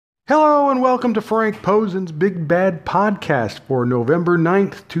Hello and welcome to Frank Posen's Big Bad Podcast for November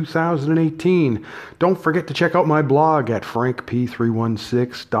 9th, 2018. Don't forget to check out my blog at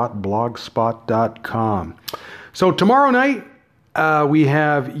frankp316.blogspot.com. So tomorrow night, we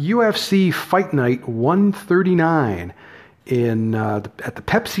have UFC Fight Night 139 at the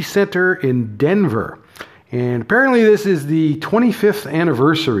Pepsi Center in Denver. And apparently this is the 25th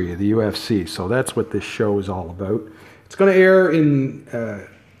anniversary of the UFC, so that's what this show is all about. It's going to air in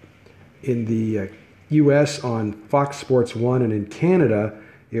the U.S. on Fox Sports 1, and in Canada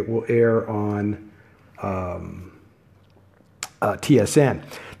it will air on TSN.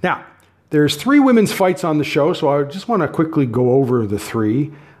 Now, there's 3 women's fights on the show, so I just want to quickly go over the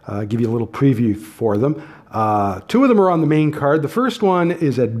 3, give you a little preview for them. 2 of them are on the main card. The first one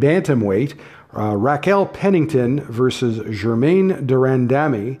is at bantamweight, Raquel Pennington versus Germaine de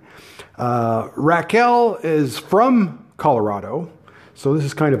Randamie. Raquel is from Colorado, so this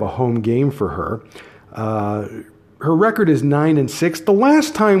is kind of a home game for her. Her record is 9-6. The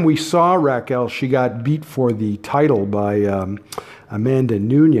last time we saw Raquel, she got beat for the title by Amanda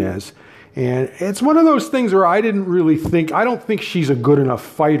Nunes. And it's one of those things where I don't think she's a good enough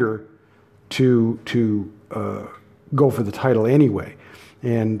fighter to go for the title anyway.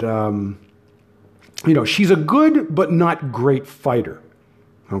 And, she's a good but not great fighter,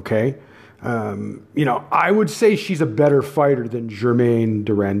 okay? I would say she's a better fighter than Germaine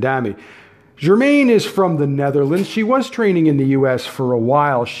de Randamie. Germaine is from the Netherlands. She was training in the U.S. for a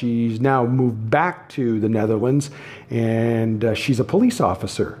while. She's now moved back to the Netherlands, and she's a police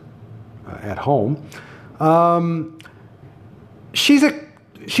officer at home. She's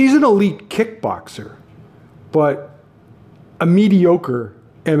an elite kickboxer, but a mediocre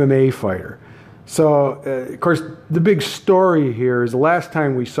MMA fighter. So, of course, the big story here is the last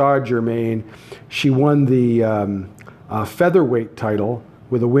time we saw Germaine, she won the featherweight title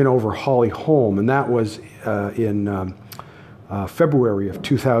with a win over Holly Holm, and that was in February of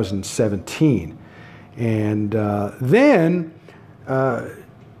 2017. And then,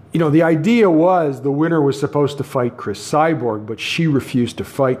 the idea was the winner was supposed to fight Chris Cyborg, but she refused to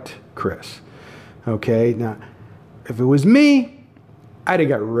fight Chris. Okay, now, if it was me, I'd have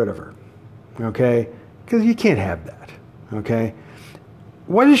got rid of her. Okay, because you can't have that. Okay,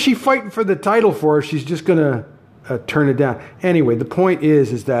 what is she fighting for the title for if she's just going to turn it down? Anyway, the point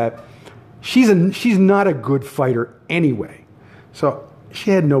is that she's not a good fighter anyway. So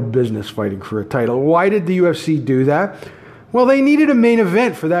she had no business fighting for a title. Why did the UFC do that? Well, they needed a main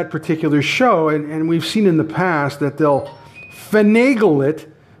event for that particular show, and we've seen in the past that they'll finagle it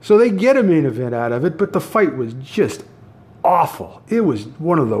so they get a main event out of it, but the fight was just awful. It was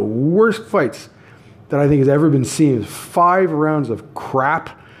one of the worst fights that I think has ever been seen. It was 5 rounds of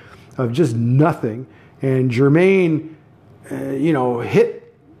crap, of just nothing. And Germaine,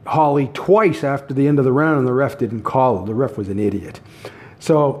 hit Holly twice after the end of the round, and the ref didn't call it. The ref was an idiot.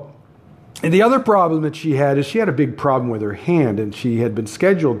 So, and the other problem that she had is she had a big problem with her hand, and she had been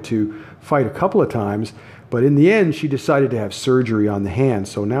scheduled to fight a couple of times, but in the end, she decided to have surgery on the hand.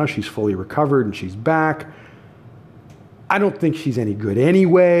 So now she's fully recovered and she's back. I don't think she's any good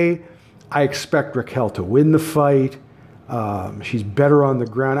anyway. I expect Raquel to win the fight. She's better on the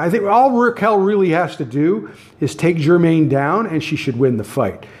ground. I think all Raquel really has to do is take Germaine down, and she should win the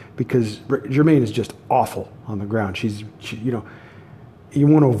fight, because Germaine is just awful on the ground. You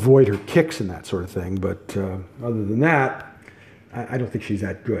want to avoid her kicks and that sort of thing, but other than that, I don't think she's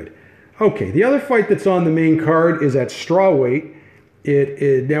that good. Okay, the other fight that's on the main card is at strawweight.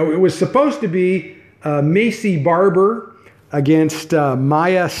 Now, it was supposed to be Macy Barber against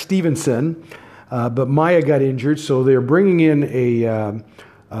Maya Stevenson, but Maya got injured, so they're bringing in a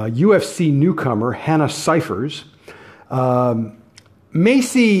UFC newcomer, Hannah Cyphers.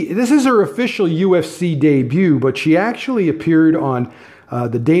 Macy, this is her official UFC debut, but she actually appeared on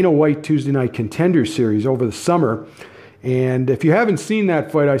the Dana White Tuesday Night Contender Series over the summer. And if you haven't seen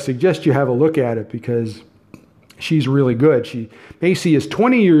that fight, I suggest you have a look at it, because she's really good. Macy is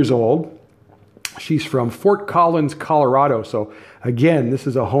 20 years old. She's from Fort Collins, Colorado. So again, this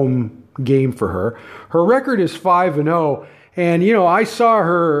is a home game for her. Her record is 5-0. And, I saw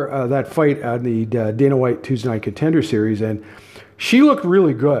her, that fight on the Dana White Tuesday Night Contender Series, and she looked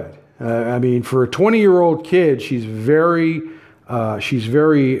really good. For a 20-year-old kid, she's very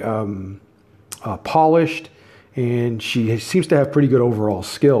polished, and she seems to have pretty good overall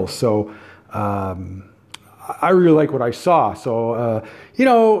skills. So, I really like what I saw. So,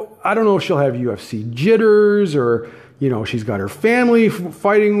 I don't know if she'll have UFC jitters, or, she's got her family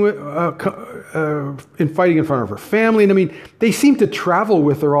fighting in front of her family. And they seem to travel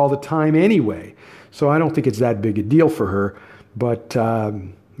with her all the time anyway. So I don't think it's that big a deal for her. But,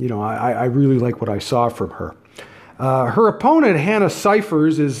 I really like what I saw from her. Her opponent, Hannah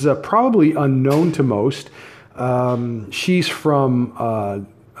Cyphers, is probably unknown to most. She's from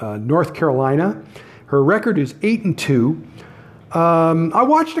North Carolina. Her record is 8-2. I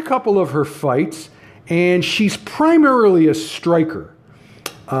watched a couple of her fights, and she's primarily a striker.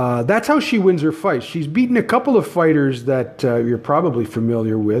 That's how she wins her fights. She's beaten a couple of fighters that you're probably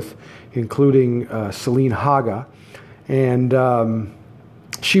familiar with, including Celine Haga. And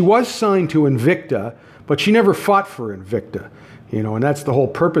she was signed to Invicta, but she never fought for Invicta. And that's the whole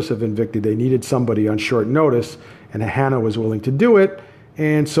purpose of Invicta. They needed somebody on short notice, and Hannah was willing to do it.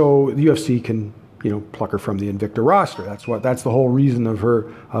 And so the UFC can, pluck her from the Invicta roster. That's the whole reason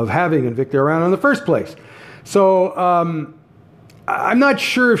of having Invicta around in the first place. So I'm not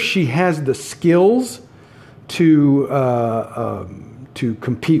sure if she has the skills to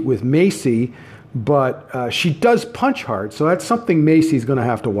compete with Macy, but she does punch hard. So that's something Macy's going to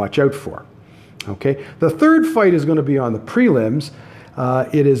have to watch out for. Okay. The third fight is going to be on the prelims.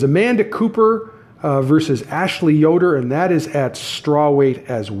 It is Amanda Cooper versus Ashley Yoder, and that is at strawweight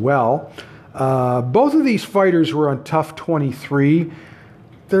as well. Both of these fighters were on Tough 23.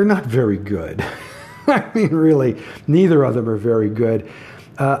 They're not very good. I mean, really, neither of them are very good.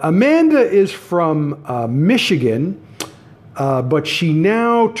 Amanda is from Michigan, but she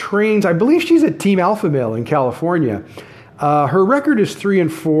now trains, I believe she's at Team Alpha Male in California. Her record is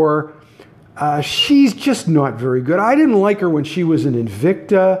 3-4. She's just not very good. I didn't like her when she was in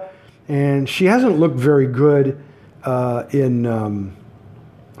Invicta, and she hasn't looked very good in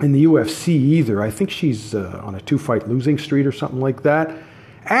the UFC either. I think she's on a 2-fight losing streak or something like that.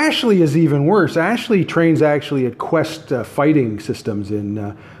 Ashley is even worse. Ashley trains actually at Quest Fighting Systems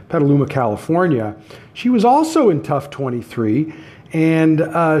in Petaluma, California. She was also in Tough 23,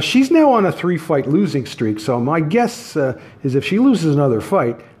 and she's now on a 3-fight losing streak. So my guess is if she loses another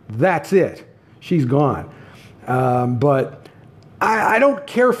fight, that's it. She's gone. But I don't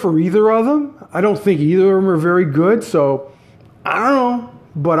care for either of them. I don't think either of them are very good. So I don't know,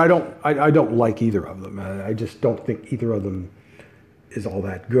 but I don't like either of them. I just don't think either of them is all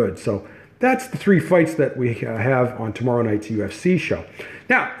that good. So that's the 3 fights that we have on tomorrow night's UFC show.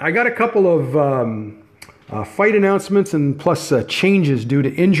 Now, I got a couple of fight announcements and plus changes due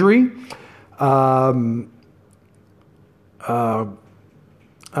to injury. Ariane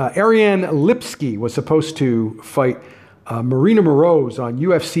Lipski was supposed to fight Marina Moroz on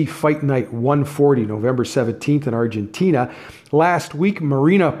UFC Fight Night 140, November 17th in Argentina. Last week,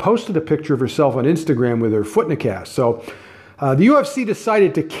 Marina posted a picture of herself on Instagram with her foot in a cast. So the UFC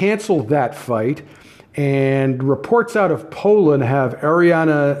decided to cancel that fight, and reports out of Poland have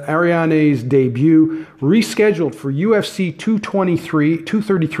Ariane's debut rescheduled for UFC 233,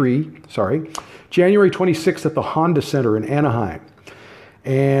 January 26th at the Honda Center in Anaheim.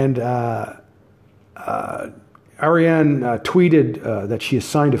 And Ariane tweeted that she has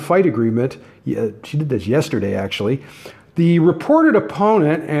signed a fight agreement. She did this yesterday, actually. The reported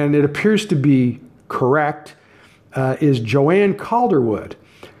opponent, and it appears to be correct, is Joanne Calderwood.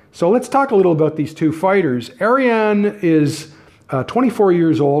 So let's talk a little about these 2 fighters. Ariane is 24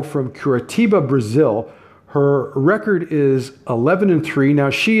 years old from Curitiba, Brazil. Her record is 11-3. Now,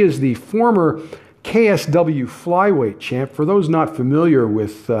 she is the former KSW flyweight champ. For those not familiar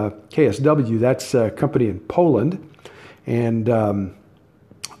with KSW, that's a company in Poland. And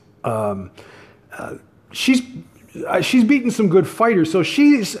she's beaten some good fighters. So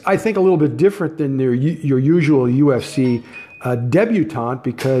she's, I think, a little bit different than your usual UFC debutante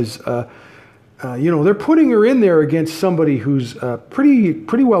because, they're putting her in there against somebody who's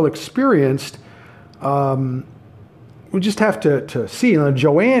pretty well experienced. We just have to see.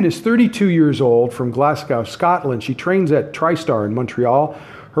 Joanne is 32 years old from Glasgow, Scotland. She trains at TriStar in Montreal.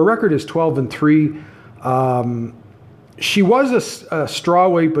 Her record is 12-3. She was a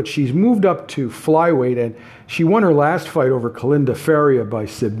strawweight, but she's moved up to flyweight, and she won her last fight over Kalinda Faria by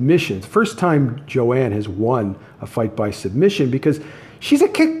submission. First time Joanne has won a fight by submission because she's a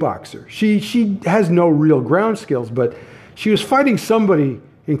kickboxer. She has no real ground skills, but she was fighting somebody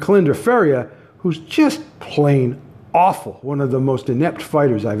in Kalinda Faria who's just plain awful, one of the most inept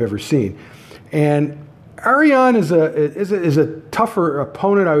fighters I've ever seen. And Ariane is a tougher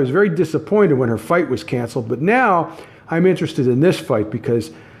opponent. I was very disappointed when her fight was canceled, but now I'm interested in this fight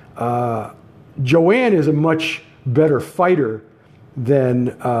because Joanne is a much better fighter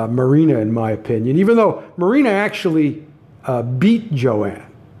than Marina, in my opinion. Even though Marina actually beat Joanne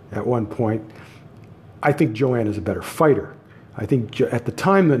at one point, I think Joanne is a better fighter. I think at the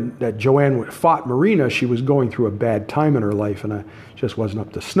time that Joanne fought Marina, she was going through a bad time in her life, and I just wasn't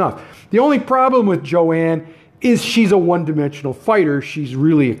up to snuff. The only problem with Joanne is she's a one-dimensional fighter. She's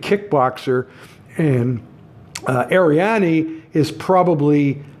really a kickboxer, and Ariane is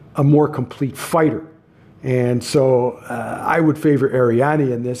probably a more complete fighter. And so I would favor Ariane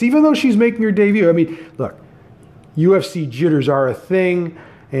in this, even though she's making her debut. I mean, look, UFC jitters are a thing,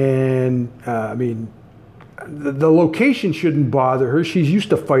 and the location shouldn't bother her. She's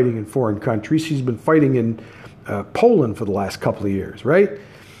used to fighting in foreign countries. She's been fighting in Poland for the last couple of years, right?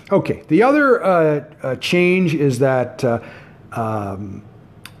 Okay, the other change is that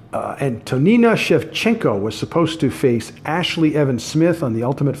Antonina Shevchenko was supposed to face Ashley Evans Smith on the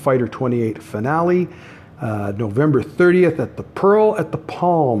Ultimate Fighter 28 finale, November 30th at the Pearl at the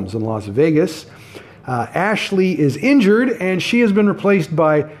Palms in Las Vegas. Ashley is injured, and she has been replaced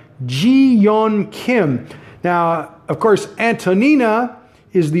by Ji-Yeon Kim. Now, of course, Antonina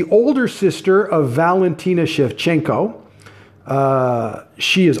is the older sister of Valentina Shevchenko.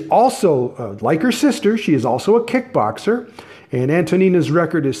 She is also, like her sister, she is also a kickboxer, and Antonina's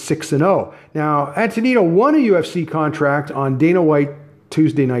record is 6-0. Now, Antonina won a UFC contract on Dana White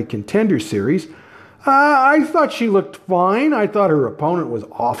Tuesday Night Contender Series. I thought she looked fine. I thought her opponent was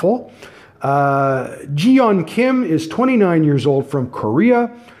awful. Ji-Yeon Kim is 29 years old from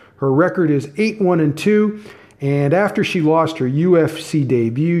Korea. Her record is 8-1-2. And after she lost her UFC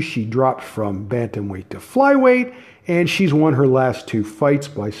debut, she dropped from bantamweight to flyweight, and she's won her last 2 fights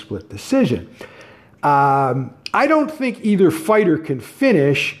by split decision. I don't think either fighter can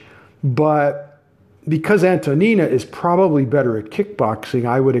finish, but because Antonina is probably better at kickboxing,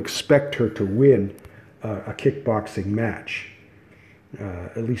 I would expect her to win a kickboxing match.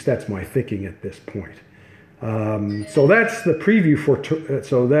 At least that's my thinking at this point. So that's the preview for.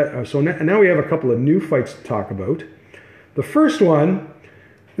 So now we have a couple of new fights to talk about. The first one,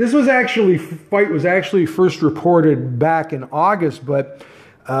 this fight was actually first reported back in August, but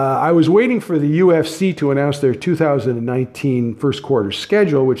I was waiting for the UFC to announce their 2019 first quarter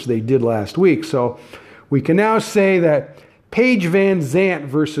schedule, which they did last week. So we can now say that Paige Van Zant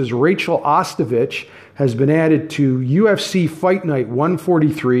versus Rachel Ostovich has been added to UFC Fight Night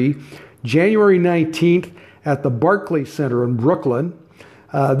 143, January 19th at the Barclays Center in Brooklyn.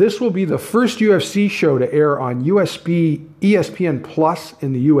 This will be the first UFC show to air on ESPN Plus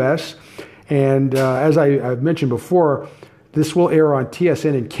in the US. And as I've mentioned before, this will air on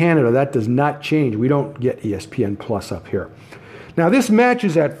TSN in Canada. That does not change. We don't get ESPN Plus up here. Now, this match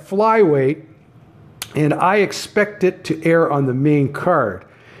is at flyweight, and I expect it to air on the main card.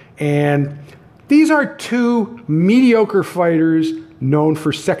 And these are 2 mediocre fighters known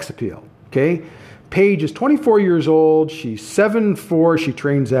for sex appeal, okay? Paige is 24 years old. She's 7'4". She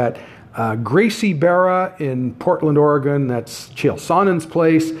trains at Gracie Barra in Portland, Oregon. That's Chael Sonnen's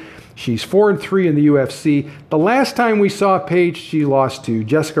place. She's 4-3 in the UFC. The last time we saw Paige, she lost to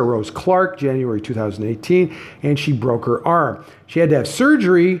Jessica Rose Clark, January 2018, and she broke her arm. She had to have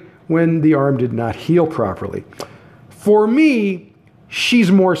surgery when the arm did not heal properly. For me,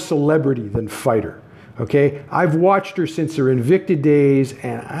 she's more celebrity than fighter. Okay, I've watched her since her Invicta days,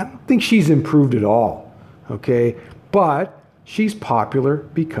 and I don't think she's improved at all. Okay, but she's popular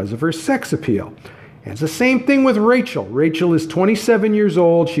because of her sex appeal. And it's the same thing with Rachel. Rachel is 27 years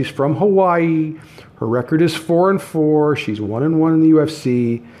old. She's from Hawaii. Her record is 4-4. She's 1-1 in the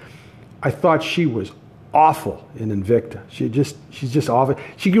UFC. I thought she was awful in Invicta. She's just awful.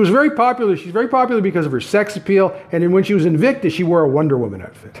 She was very popular. She's very popular because of her sex appeal. And then when she was Invicta, she wore a Wonder Woman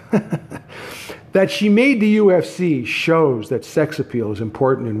outfit. That she made the UFC shows that sex appeal is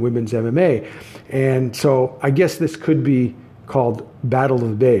important in women's MMA. And so I guess this could be called Battle of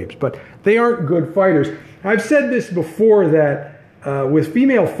the Babes. But they aren't good fighters. I've said this before that with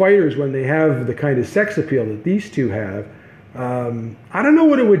female fighters, when they have the kind of sex appeal that these two have, I don't know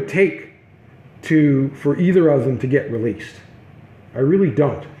what it would take for either of them to get released. I really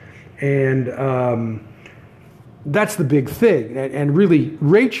don't. And that's the big thing. And really,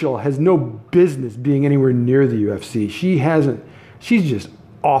 Rachel has no business being anywhere near the UFC. She's just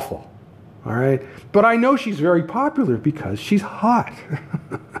awful. All right? But I know she's very popular because she's hot.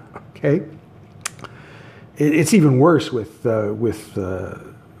 Okay? It's even worse with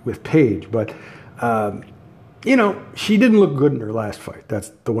Paige. But, she didn't look good in her last fight. That's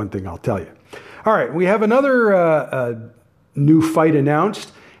the one thing I'll tell you. All right, we have another new fight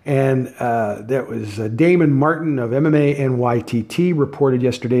announced. And that was Damon Martin of MMA NYTT reported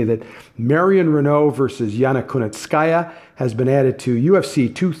yesterday that Marion Renault versus Yana Kunitskaya has been added to UFC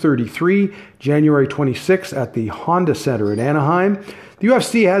 233, January 26th at the Honda Center in Anaheim. The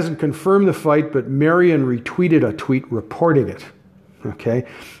UFC hasn't confirmed the fight, but Marion retweeted a tweet reporting it. Okay,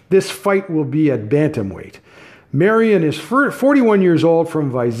 this fight will be at bantamweight. Marion is 41 years old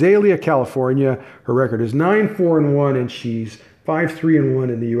from Visalia, California. Her record is 9-4-1, and she's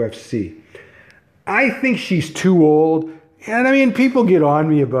 5-3-1 in the UFC. I think she's too old. And I mean, people get on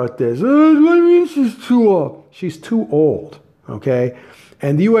me about this. What do you mean she's too old? She's too old, okay?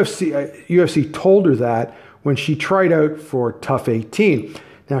 And the UFC told her that when she tried out for Tough 18.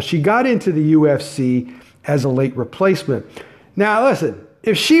 Now, she got into the UFC as a late replacement. Now, listen,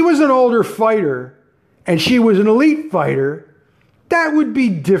 if she was an older fighter and she was an elite fighter, that would be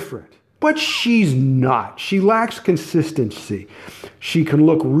different. But she's not. She lacks consistency. She can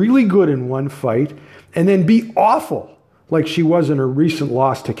look really good in one fight and then be awful, like she was in her recent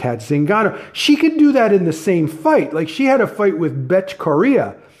loss to Kat Zingano. She could do that in the same fight. Like she had a fight with Bethe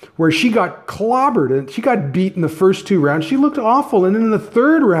Correia where she got clobbered and she got beat in the first 2 rounds. She looked awful. And then in the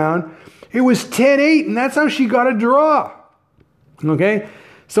 3rd round, it was 10-8, and that's how she got a draw. Okay?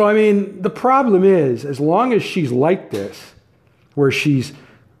 So, I mean, the problem is, as long as she's like this, where she's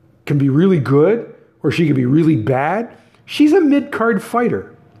can be really good or she can be really bad, she's a mid-card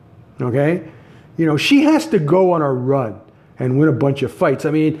fighter. Okay? You know, she has to go on a run and win a bunch of fights.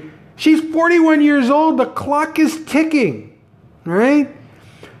 I mean, she's 41 years old. The clock is ticking. Right?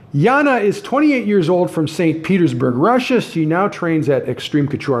 Yana is 28 years old from St. Petersburg, Russia. She now trains at Extreme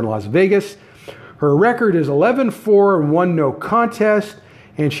Couture in Las Vegas. Her record is 11-4-1 no contest,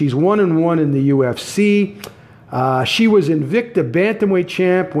 and she's 1-1 in the UFC. She was Invicta Bantamweight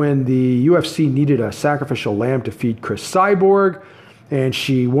champ when the UFC needed a sacrificial lamb to feed Chris Cyborg, and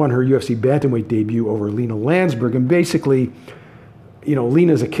she won her UFC Bantamweight debut over Lena Landsberg. And basically, you know,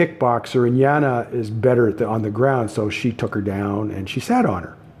 Lena's a kickboxer, and Yana is better on the ground, so she took her down, and she sat on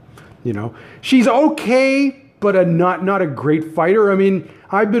her. You know, she's okay, but not a great fighter. I mean,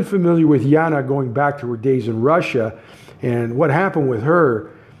 I've been familiar with Yana going back to her days in Russia, and what happened with her,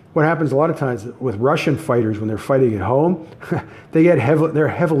 what happens a lot of times with Russian fighters when they're fighting at home, they're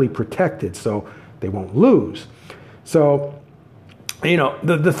heavily protected, so they won't lose. So, you know,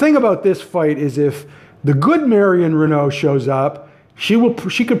 the thing about this fight is if the good Marion Reneau shows up, she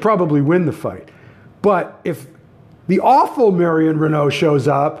could probably win the fight. But if the awful Marion Reneau shows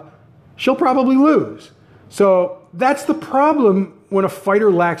up, she'll probably lose. So that's the problem when a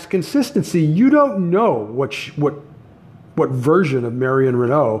fighter lacks consistency. You don't know what version of Marion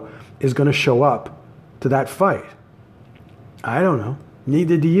Reneau is going to show up to that fight. I don't know.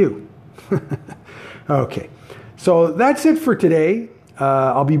 Neither do you. Okay. So that's it for today.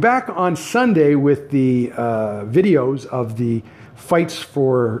 I'll be back on Sunday with the videos of the fights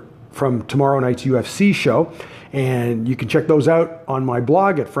from tomorrow night's UFC show. And you can check those out on my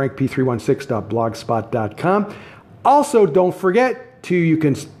blog at frankp316.blogspot.com. Also, don't forget you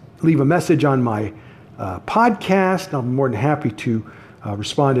can leave a message on my podcast. I'm more than happy to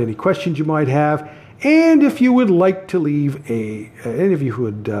respond to any questions you might have. And if you would like to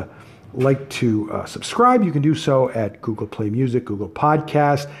subscribe, you can do so at Google Play Music, Google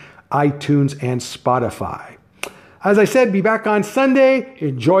Podcasts, iTunes, and Spotify. As I said, be back on Sunday.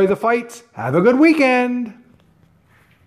 Enjoy the fights. Have a good weekend.